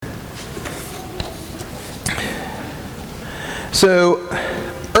So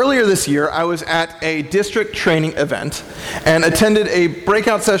earlier this year, I was at a district training event and attended a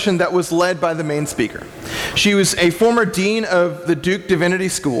breakout session that was led by the main speaker. She was a former dean of the Duke Divinity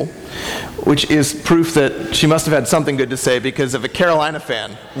School, which is proof that she must have had something good to say, because if a Carolina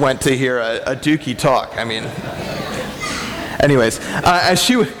fan went to hear a Dookie talk, I mean... Anyways, as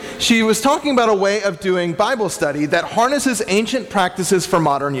she was talking about a way of doing Bible study that harnesses ancient practices for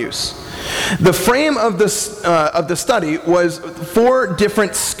modern use. The frame of the study was 4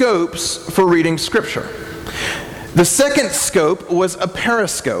 different scopes for reading Scripture. The second scope was a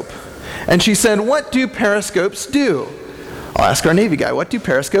periscope. And she said, "What do periscopes do?" I'll ask our Navy guy, what do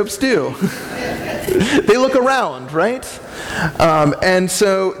periscopes do? They look around, right? And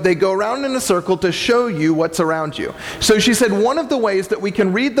so they go around in a circle to show you what's around you. So she said one of the ways that we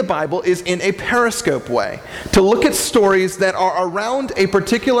can read the Bible is in a periscope way, to look at stories that are around a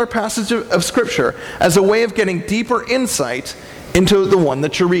particular passage of Scripture as a way of getting deeper insight into the one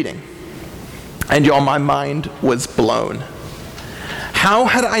that you're reading. And y'all, my mind was blown. How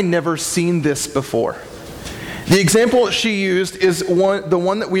had I never seen this before? The example she used is the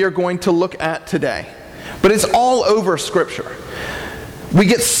one that we are going to look at today. But it's all over Scripture. We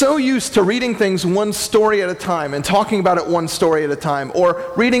get so used to reading things one story at a time and talking about it one story at a time, or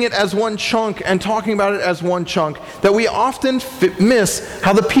reading it as one chunk and talking about it as one chunk, that we often miss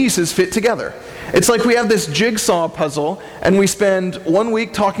how the pieces fit together. It's like we have this jigsaw puzzle and we spend 1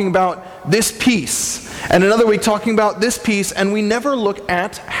 week talking about this piece and another week talking about this piece, and we never look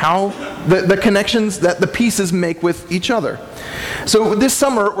at how the connections that the pieces make with each other. So this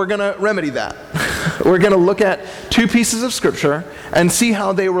summer we're going to remedy that. We're going to look at 2 pieces of Scripture and see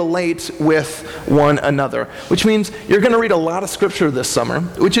how they relate with one another, which means you're going to read a lot of Scripture this summer,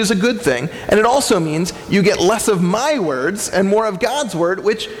 which is a good thing, and it also means you get less of my words and more of God's Word,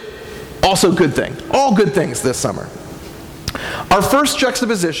 which also good thing. All good things this summer. Our first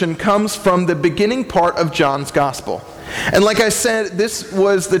juxtaposition comes from the beginning part of John's Gospel. And like I said, this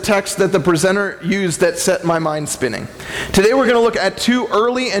was the text that the presenter used that set my mind spinning. Today we're going to look at 2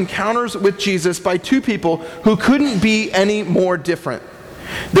 early encounters with Jesus by 2 people who couldn't be any more different.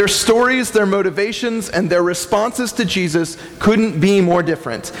 Their stories, their motivations, and their responses to Jesus couldn't be more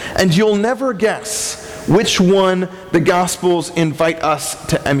different. And you'll never guess which one the Gospels invite us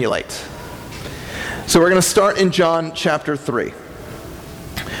to emulate. So we're going to start in John chapter 3.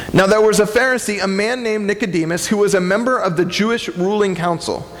 Now there was a Pharisee, a man named Nicodemus, who was a member of the Jewish ruling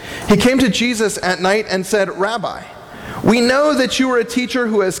council. He came to Jesus at night and said, "Rabbi, we know that you are a teacher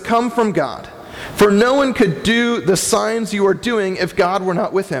who has come from God, for no one could do the signs you are doing if God were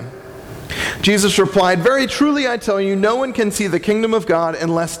not with him." Jesus replied, "Very truly I tell you, no one can see the kingdom of God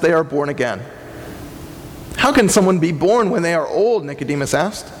unless they are born again." "How can someone be born when they are old?" Nicodemus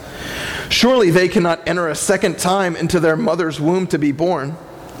asked. "Surely they cannot enter a second time into their mother's womb to be born."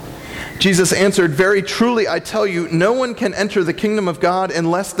 Jesus answered, "Very truly I tell you, no one can enter the kingdom of God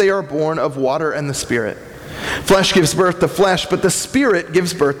unless they are born of water and the Spirit. Flesh gives birth to flesh, but the Spirit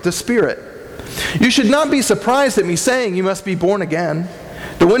gives birth to spirit. You should not be surprised at me saying you must be born again.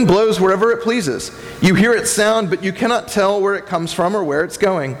 The wind blows wherever it pleases. You hear its sound, but you cannot tell where it comes from or where it's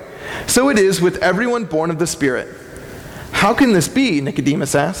going. So it is with everyone born of the Spirit." "How can this be?"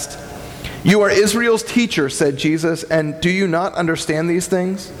 Nicodemus asked. "You are Israel's teacher," said Jesus, "and do you not understand these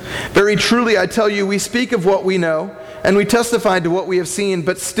things? Very truly I tell you, we speak of what we know, and we testify to what we have seen,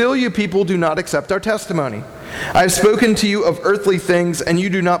 but still you people do not accept our testimony. I have spoken to you of earthly things, and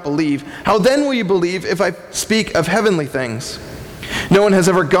you do not believe. How then will you believe if I speak of heavenly things? No one has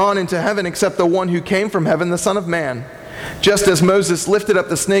ever gone into heaven except the one who came from heaven, the Son of Man. Just as Moses lifted up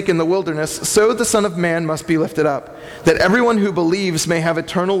the snake in the wilderness, so the Son of Man must be lifted up, that everyone who believes may have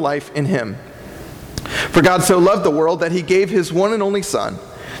eternal life in him. For God so loved the world that he gave his one and only Son,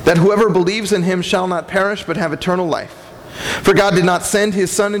 that whoever believes in him shall not perish but have eternal life. For God did not send his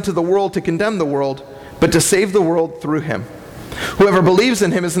Son into the world to condemn the world, but to save the world through him. Whoever believes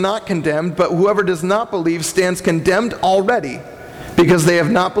in him is not condemned, but whoever does not believe stands condemned already, because they have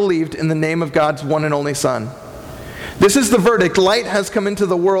not believed in the name of God's one and only Son. This is the verdict. Light has come into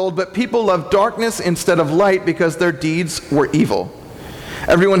the world, but people love darkness instead of light because their deeds were evil.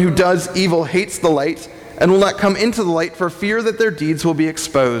 Everyone who does evil hates the light and will not come into the light for fear that their deeds will be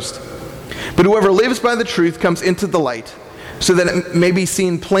exposed. But whoever lives by the truth comes into the light, so that it may be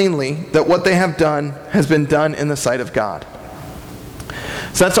seen plainly that what they have done has been done in the sight of God."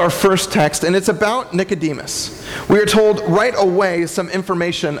 So that's our first text, and it's about Nicodemus. We are told right away some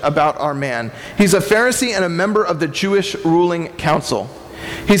information about our man. He's a Pharisee and a member of the Jewish ruling council.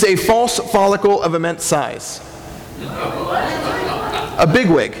 He's a false follicle of immense size. A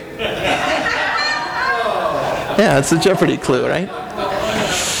bigwig. Yeah, it's a Jeopardy clue, right?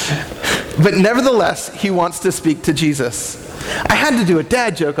 But nevertheless, he wants to speak to Jesus. I had to do a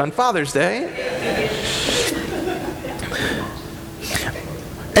dad joke on Father's Day.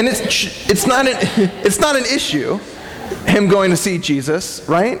 And it's not an issue, him going to see Jesus,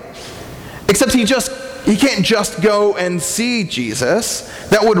 right? Except he can't just go and see Jesus.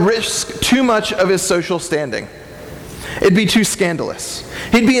 That would risk too much of his social standing. It'd be too scandalous.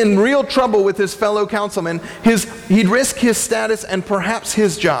 He'd be in real trouble with his fellow councilmen. He'd risk his status and perhaps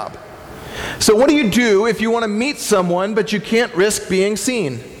his job. So what do you do if you want to meet someone but you can't risk being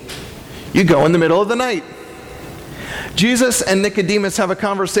seen? You go in the middle of the night. Jesus and Nicodemus have a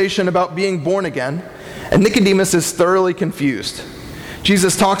conversation about being born again, and Nicodemus is thoroughly confused.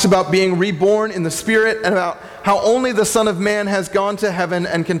 Jesus talks about being reborn in the Spirit and about how only the Son of Man has gone to heaven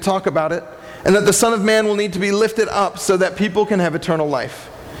and can talk about it, and that the Son of Man will need to be lifted up so that people can have eternal life.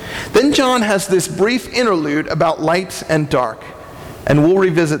 Then John has this brief interlude about light and dark, and we'll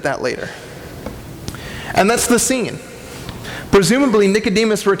revisit that later. And that's the scene. Presumably,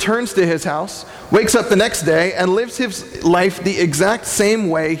 Nicodemus returns to his house, wakes up the next day, and lives his life the exact same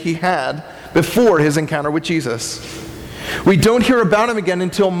way he had before his encounter with Jesus. We don't hear about him again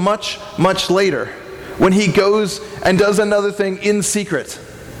until much, much later, when he goes and does another thing in secret.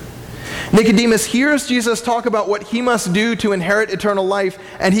 Nicodemus hears Jesus talk about what he must do to inherit eternal life,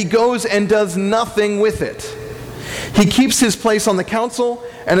 and he goes and does nothing with it. He keeps his place on the council,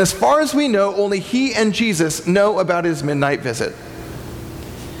 and as far as we know, only he and Jesus know about his midnight visit.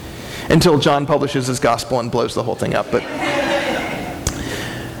 Until John publishes his gospel and blows the whole thing up. But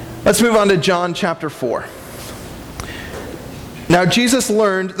let's move on to John chapter 4. Now Jesus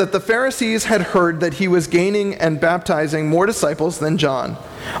learned that the Pharisees had heard that he was gaining and baptizing more disciples than John.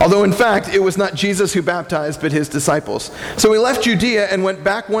 Although in fact it was not Jesus who baptized, but his disciples. So he left Judea and went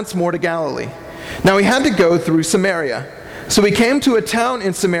back once more to Galilee. Now he had to go through Samaria. So he came to a town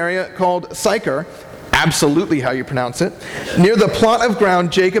in Samaria called Sychar, absolutely how you pronounce it, near the plot of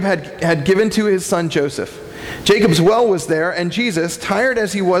ground Jacob had given to his son Joseph. Jacob's well was there, and Jesus, tired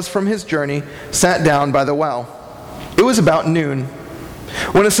as he was from his journey, sat down by the well. It was about noon.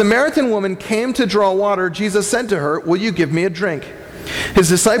 When a Samaritan woman came to draw water, Jesus said to her, "Will you give me a drink?" His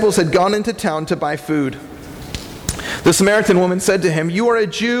disciples had gone into town to buy food. The Samaritan woman said to him, "You are a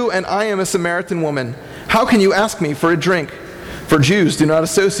Jew, and I am a Samaritan woman. How can you ask me for a drink?" For Jews do not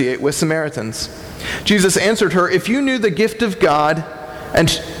associate with Samaritans. Jesus answered her, "If you knew the gift of God and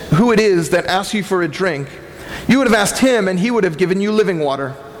who it is that asks you for a drink, you would have asked him, and he would have given you living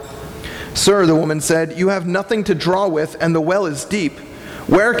water." "Sir," the woman said, "you have nothing to draw with, and the well is deep.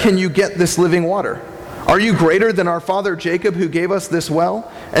 Where can you get this living water? Are you greater than our father Jacob, who gave us this well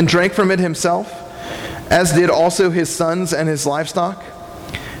and drank from it himself, as did also his sons and his livestock?"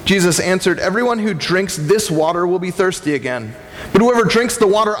 Jesus answered, "Everyone who drinks this water will be thirsty again. But whoever drinks the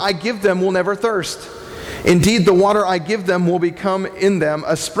water I give them will never thirst. Indeed, the water I give them will become in them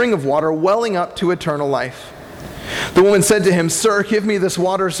a spring of water welling up to eternal life." The woman said to him, "Sir, give me this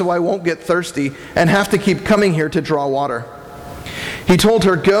water so I won't get thirsty and have to keep coming here to draw water." He told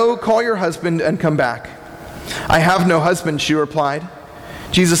her, "Go, call your husband and come back." "I have no husband," she replied.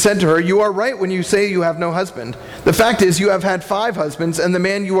 Jesus said to her, "You are right when you say you have no husband. The fact is you have had 5 husbands, and the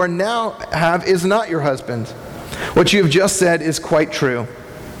man you are now have is not your husband. What you have just said is quite true."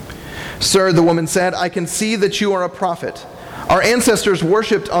 "Sir," the woman said, "I can see that you are a prophet. Our ancestors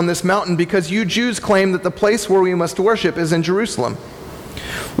worshipped on this mountain because you Jews claim that the place where we must worship is in Jerusalem."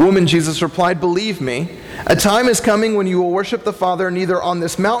 "Woman," Jesus replied, "believe me, a time is coming when you will worship the Father neither on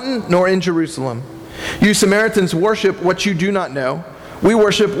this mountain nor in Jerusalem. You Samaritans worship what you do not know. We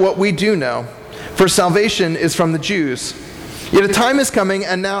worship what we do know, for salvation is from the Jews. Yet a time is coming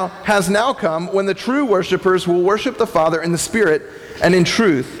and has now come when the true worshipers will worship the Father in the Spirit and in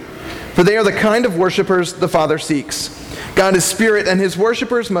truth, for they are the kind of worshipers the Father seeks. God is Spirit, and his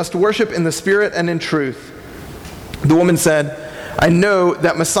worshipers must worship in the Spirit and in truth." The woman said, "I know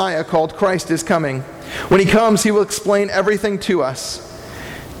that Messiah, called Christ, is coming. When he comes, he will explain everything to us."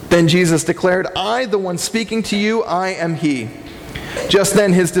 Then Jesus declared, "I, the one speaking to you, I am he." Just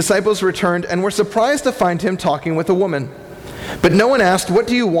then his disciples returned and were surprised to find him talking with a woman. But no one asked, "What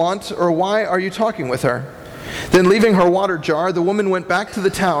do you want?" or "Why are you talking with her?" Then leaving her water jar, the woman went back to the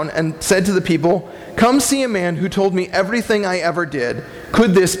town and said to the people, "Come see a man who told me everything I ever did.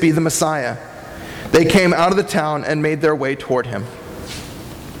 Could this be the Messiah?" They came out of the town and made their way toward him.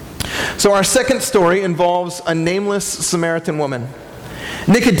 So our second story involves a nameless Samaritan woman.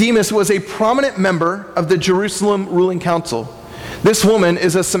 Nicodemus was a prominent member of the Jerusalem ruling council. This woman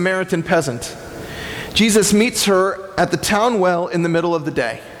is a Samaritan peasant. Jesus meets her at the town well in the middle of the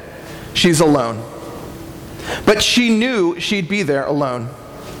day. She's alone. But she knew she'd be there alone.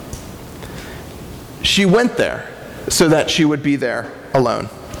 She went there so that she would be there alone.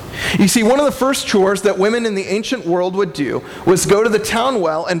 You see, one of the first chores that women in the ancient world would do was go to the town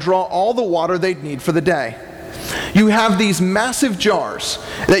well and draw all the water they'd need for the day. You have these massive jars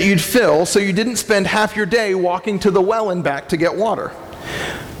that you'd fill so you didn't spend half your day walking to the well and back to get water.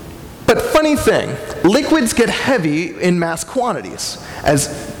 But funny thing, liquids get heavy in mass quantities, as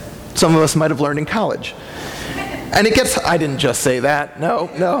some of us might have learned in college. And it gets, I didn't just say that, no.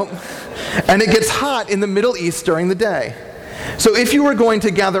 And it gets hot in the Middle East during the day. So if you were going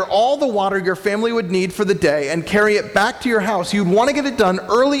to gather all the water your family would need for the day and carry it back to your house, you'd want to get it done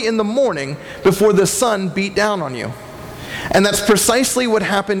early in the morning before the sun beat down on you. And that's precisely what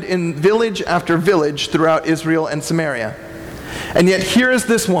happened in village after village throughout Israel and Samaria. And yet here is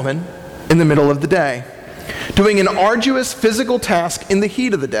this woman in the middle of the day, doing an arduous physical task in the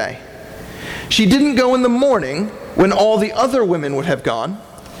heat of the day. She didn't go in the morning when all the other women would have gone.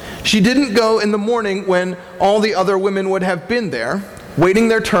 She didn't go in the morning when all the other women would have been there, waiting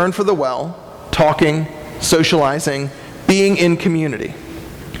their turn for the well, talking, socializing, being in community.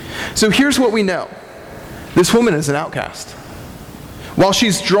 So here's what we know. This woman is an outcast. While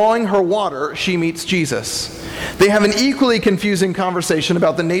she's drawing her water, she meets Jesus. They have an equally confusing conversation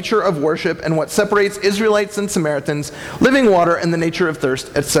about the nature of worship and what separates Israelites and Samaritans, living water and the nature of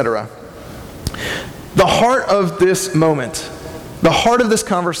thirst, etc. The heart of this moment, the heart of this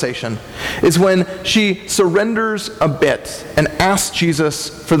conversation, is when she surrenders a bit and asks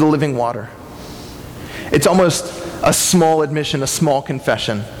Jesus for the living water. It's almost a small admission, a small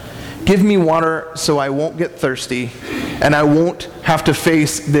confession. Give me water so I won't get thirsty and I won't have to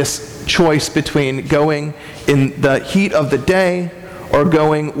face this choice between going in the heat of the day or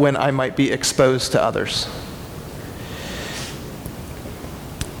going when I might be exposed to others.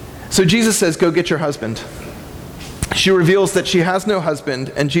 So Jesus says, go get your husband. She reveals that she has no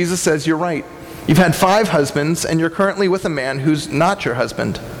husband, and Jesus says, you're right. You've had 5 husbands, and you're currently with a man who's not your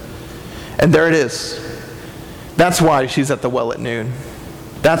husband. And there it is. That's why she's at the well at noon.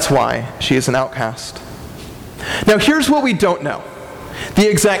 That's why she is an outcast. Now here's what we don't know. The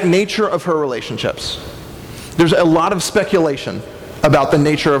exact nature of her relationships. There's a lot of speculation about the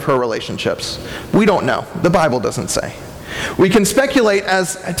nature of her relationships. We don't know. The Bible doesn't say. We can speculate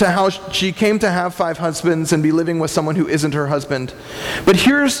as to how she came to have 5 husbands and be living with someone who isn't her husband. But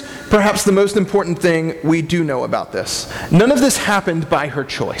here's perhaps the most important thing we do know about this. None of this happened by her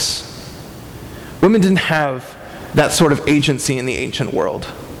choice. Women didn't have that sort of agency in the ancient world.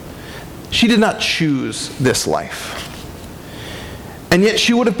 She did not choose this life. And yet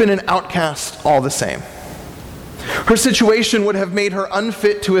she would have been an outcast all the same. Her situation would have made her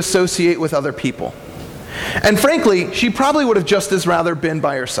unfit to associate with other people. And frankly, she probably would have just as rather been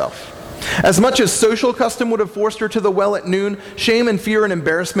by herself. As much as social custom would have forced her to the well at noon, shame and fear and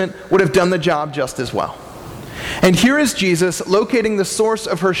embarrassment would have done the job just as well. And here is Jesus locating the source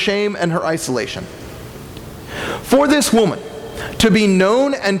of her shame and her isolation. For this woman, to be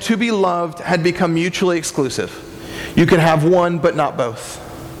known and to be loved had become mutually exclusive. You could have one, but not both.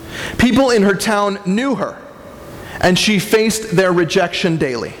 People in her town knew her, and she faced their rejection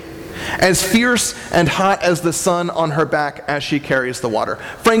daily, as fierce and hot as the sun on her back as she carries the water.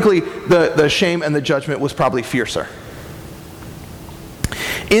 Frankly, the shame and the judgment was probably fiercer.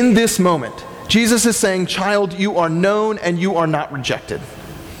 In this moment, Jesus is saying, child, you are known and you are not rejected.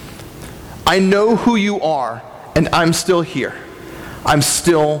 I know who you are, and I'm still here. I'm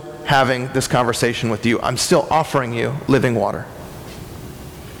still having this conversation with you. I'm still offering you living water.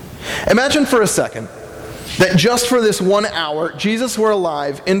 Imagine for a second that just for this 1 hour, Jesus were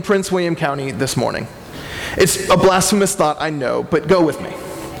alive in Prince William County this morning. It's a blasphemous thought, I know, but go with me.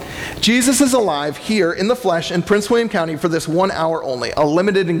 Jesus is alive here in the flesh in Prince William County for this 1 hour only, a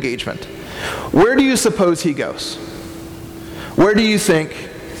limited engagement. Where do you suppose he goes? Where do you think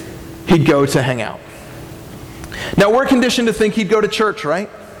he'd go to hang out? Now, we're conditioned to think he'd go to church, right?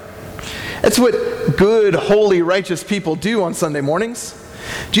 It's what good, holy, righteous people do on Sunday mornings.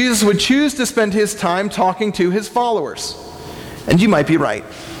 Jesus would choose to spend his time talking to his followers. And you might be right.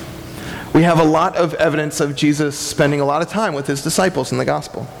 We have a lot of evidence of Jesus spending a lot of time with his disciples in the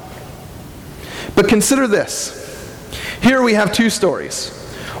gospel. But consider this. Here we have 2 stories.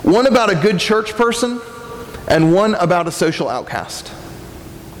 One about a good church person and one about a social outcast.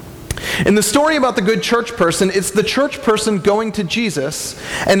 In the story about the good church person, it's the church person going to Jesus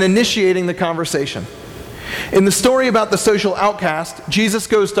and initiating the conversation. In the story about the social outcast, Jesus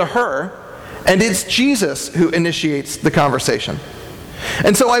goes to her, and it's Jesus who initiates the conversation.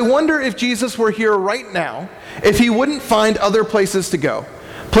 And so I wonder if Jesus were here right now, if he wouldn't find other places to go.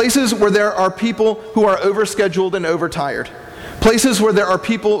 Places where there are people who are overscheduled and overtired. Places where there are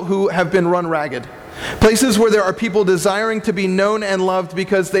people who have been run ragged. Places where there are people desiring to be known and loved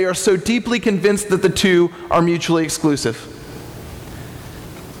because they are so deeply convinced that the two are mutually exclusive.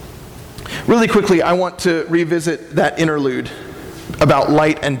 Really quickly, I want to revisit that interlude about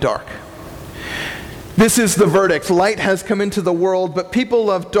light and dark. This is the verdict. Light has come into the world, but people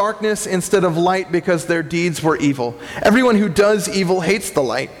love darkness instead of light because their deeds were evil. Everyone who does evil hates the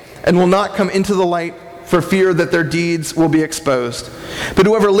light and will not come into the light for fear that their deeds will be exposed. But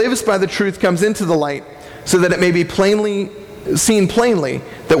whoever lives by the truth comes into the light so that it may be seen plainly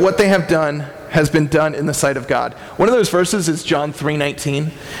that what they have done has been done in the sight of God. One of those verses is John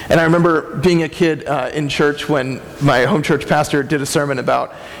 3:19. And I remember being a kid in church when my home church pastor did a sermon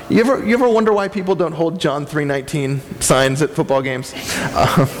about, you ever wonder why people don't hold John 3:19 signs at football games?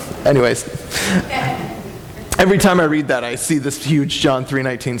 Anyways, every time I read that, I see this huge John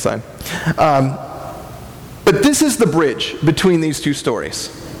 3:19 sign. But this is the bridge between these two stories.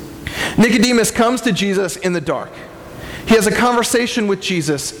 Nicodemus comes to Jesus in the dark. He has a conversation with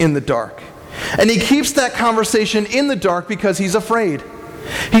Jesus in the dark. And he keeps that conversation in the dark because he's afraid.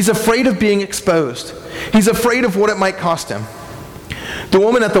 He's afraid of being exposed. He's afraid of what it might cost him. The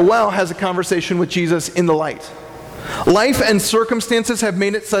woman at the well has a conversation with Jesus in the light. Life and circumstances have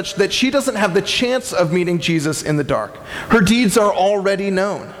made it such that she doesn't have the chance of meeting Jesus in the dark. Her deeds are already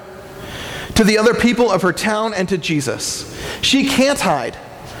known to the other people of her town and to Jesus. She can't hide,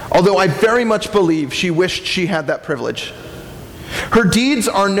 although I very much believe she wished she had that privilege. Her deeds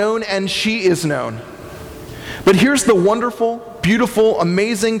are known and she is known. But here's the wonderful, beautiful,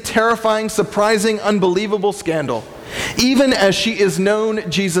 amazing, terrifying, surprising, unbelievable scandal. Even as she is known,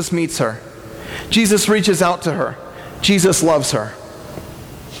 Jesus meets her. Jesus reaches out to her. Jesus loves her.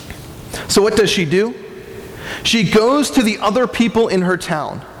 So what does she do? She goes to the other people in her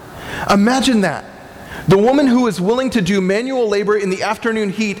town. Imagine that. The woman who is willing to do manual labor in the afternoon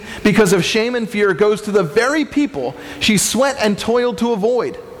heat because of shame and fear goes to the very people she sweat and toiled to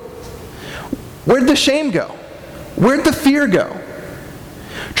avoid. Where'd the shame go? Where'd the fear go?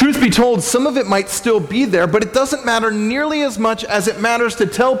 Truth be told, some of it might still be there, but it doesn't matter nearly as much as it matters to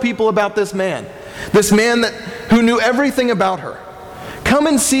tell people about this man who knew everything about her. Come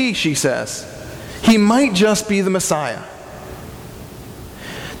and see, she says. He might just be the Messiah.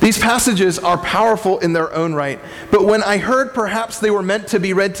 These passages are powerful in their own right, but when I heard perhaps they were meant to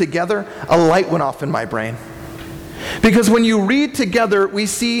be read together, a light went off in my brain. Because when you read together, we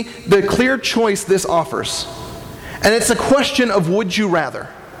see the clear choice this offers. And it's a question of would you rather?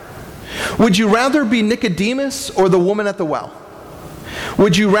 Would you rather be Nicodemus or the woman at the well?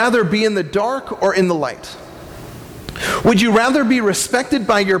 Would you rather be in the dark or in the light? Would you rather be respected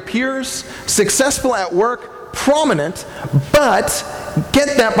by your peers, successful at work, prominent, but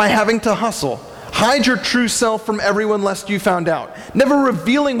get that by having to hustle? Hide your true self from everyone lest you found out. Never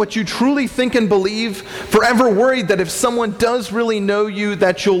revealing what you truly think and believe, forever worried that if someone does really know you,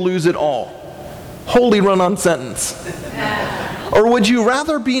 that you'll lose it all. Holy run-on sentence. Or would you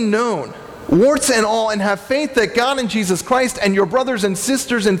rather be known, warts and all, and have faith that God and Jesus Christ and your brothers and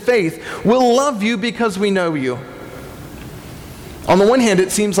sisters in faith will love you because we know you? On the one hand,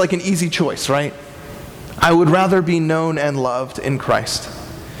 it seems like an easy choice, right? I would rather be known and loved in Christ.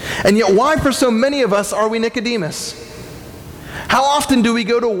 And yet, why for so many of us are we Nicodemus? How often do we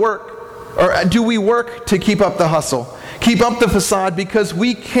go to work, or do we work to keep up the hustle, keep up the facade, because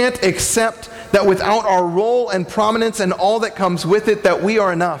we can't accept that without our role and prominence and all that comes with it, that we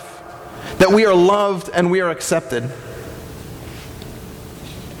are enough, that we are loved and we are accepted?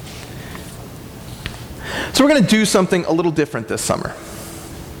 So we're going to do something a little different this summer.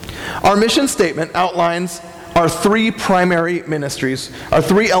 Our mission statement outlines our three primary ministries, our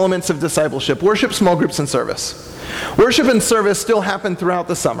three elements of discipleship: worship, small groups, and service. Worship and service still happen throughout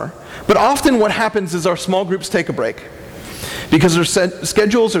the summer, but often what happens is our small groups take a break. Because their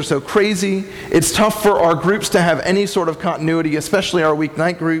schedules are so crazy, it's tough for our groups to have any sort of continuity, especially our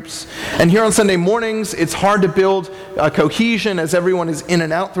weeknight groups. And here on Sunday mornings, it's hard to build cohesion as everyone is in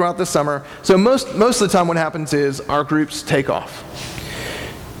and out throughout the summer. So most of the time what happens is our groups take off.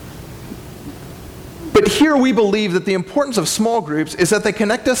 But here we believe that the importance of small groups is that they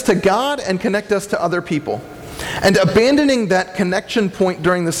connect us to God and connect us to other people. And abandoning that connection point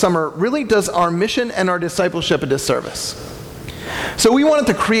during the summer really does our mission and our discipleship a disservice. So we wanted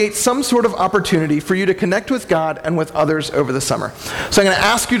to create some sort of opportunity for you to connect with God and with others over the summer. So I'm going to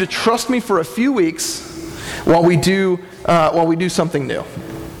ask you to trust me for a few weeks while we do something new.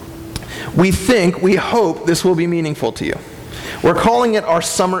 We hope this will be meaningful to you. We're calling it our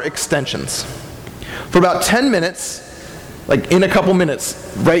summer extensions. For about 10 minutes, like in a couple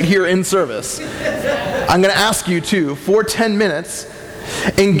minutes, right here in service, I'm going to ask you to, for 10 minutes,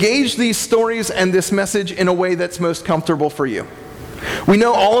 engage these stories and this message in a way that's most comfortable for you. We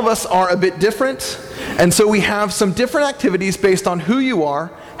know all of us are a bit different, and so we have some different activities based on who you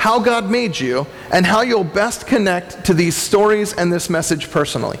are, how God made you, and how you'll best connect to these stories and this message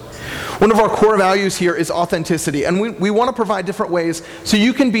personally. One of our core values here is authenticity, and we want to provide different ways so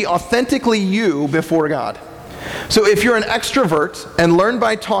you can be authentically you before God. So if you're an extrovert and learn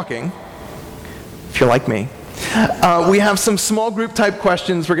by talking, if you're like me, we have some small group type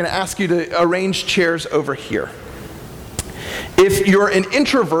questions. We're going to ask you to arrange chairs over here. If you're an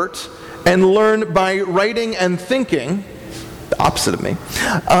introvert and learn by writing and thinking, the opposite of me,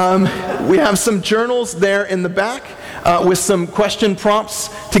 we have some journals there in the back with some question prompts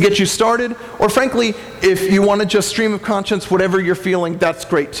to get you started. Or frankly, if you want to just stream of conscience, whatever you're feeling, that's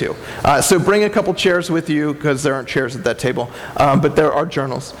great too. So bring a couple chairs with you, because there aren't chairs at that table, but there are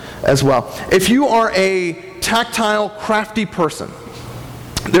journals as well. If you are a tactile, crafty person,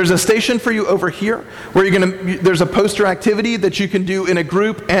 there's a station for you over here where there's a poster activity that you can do in a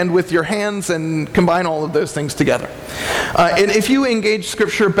group and with your hands and combine all of those things together. And if you engage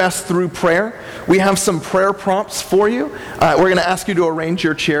Scripture best through prayer, we have some prayer prompts for you. We're going to ask you to arrange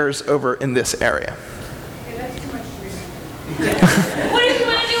your chairs over in this area. Okay, that's too much for me. What do you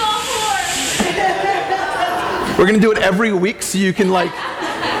want to do all for? We're going to do it every week so you can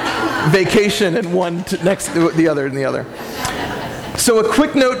vacation and one next to the other and the other. So a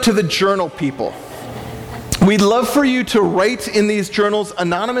quick note to the journal people. We'd love for you to write in these journals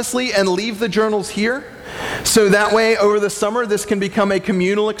anonymously and leave the journals here. So that way, over the summer, this can become a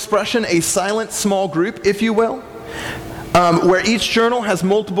communal expression, a silent small group, if you will, where each journal has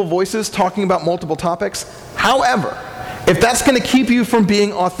multiple voices talking about multiple topics. However, if that's going to keep you from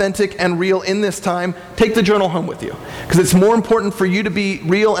being authentic and real in this time, take the journal home with you. Because it's more important for you to be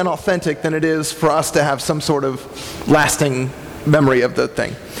real and authentic than it is for us to have some sort of lasting memory of the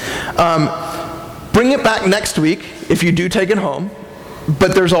thing. Bring it back next week if you do take it home,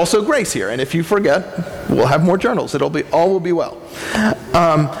 but there's also grace here, and if you forget, we'll have more journals. All will be well.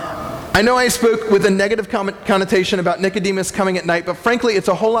 I know I spoke with a negative connotation about Nicodemus coming at night, but frankly, it's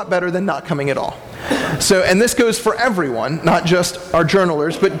a whole lot better than not coming at all. So, and this goes for everyone, not just our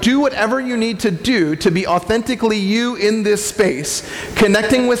journalers, but do whatever you need to do to be authentically you in this space,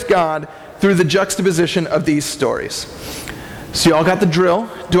 connecting with God through the juxtaposition of these stories. So y'all got the drill.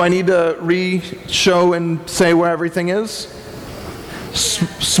 Do I need to re-show and say where everything is?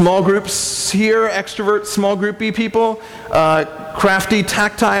 Small groups here, extrovert, small groupy people, crafty,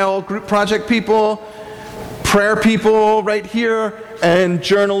 tactile group project people, prayer people right here, and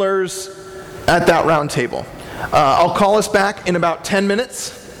journalers at that round table. I'll call us back in about 10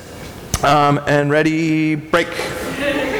 minutes. And ready, break.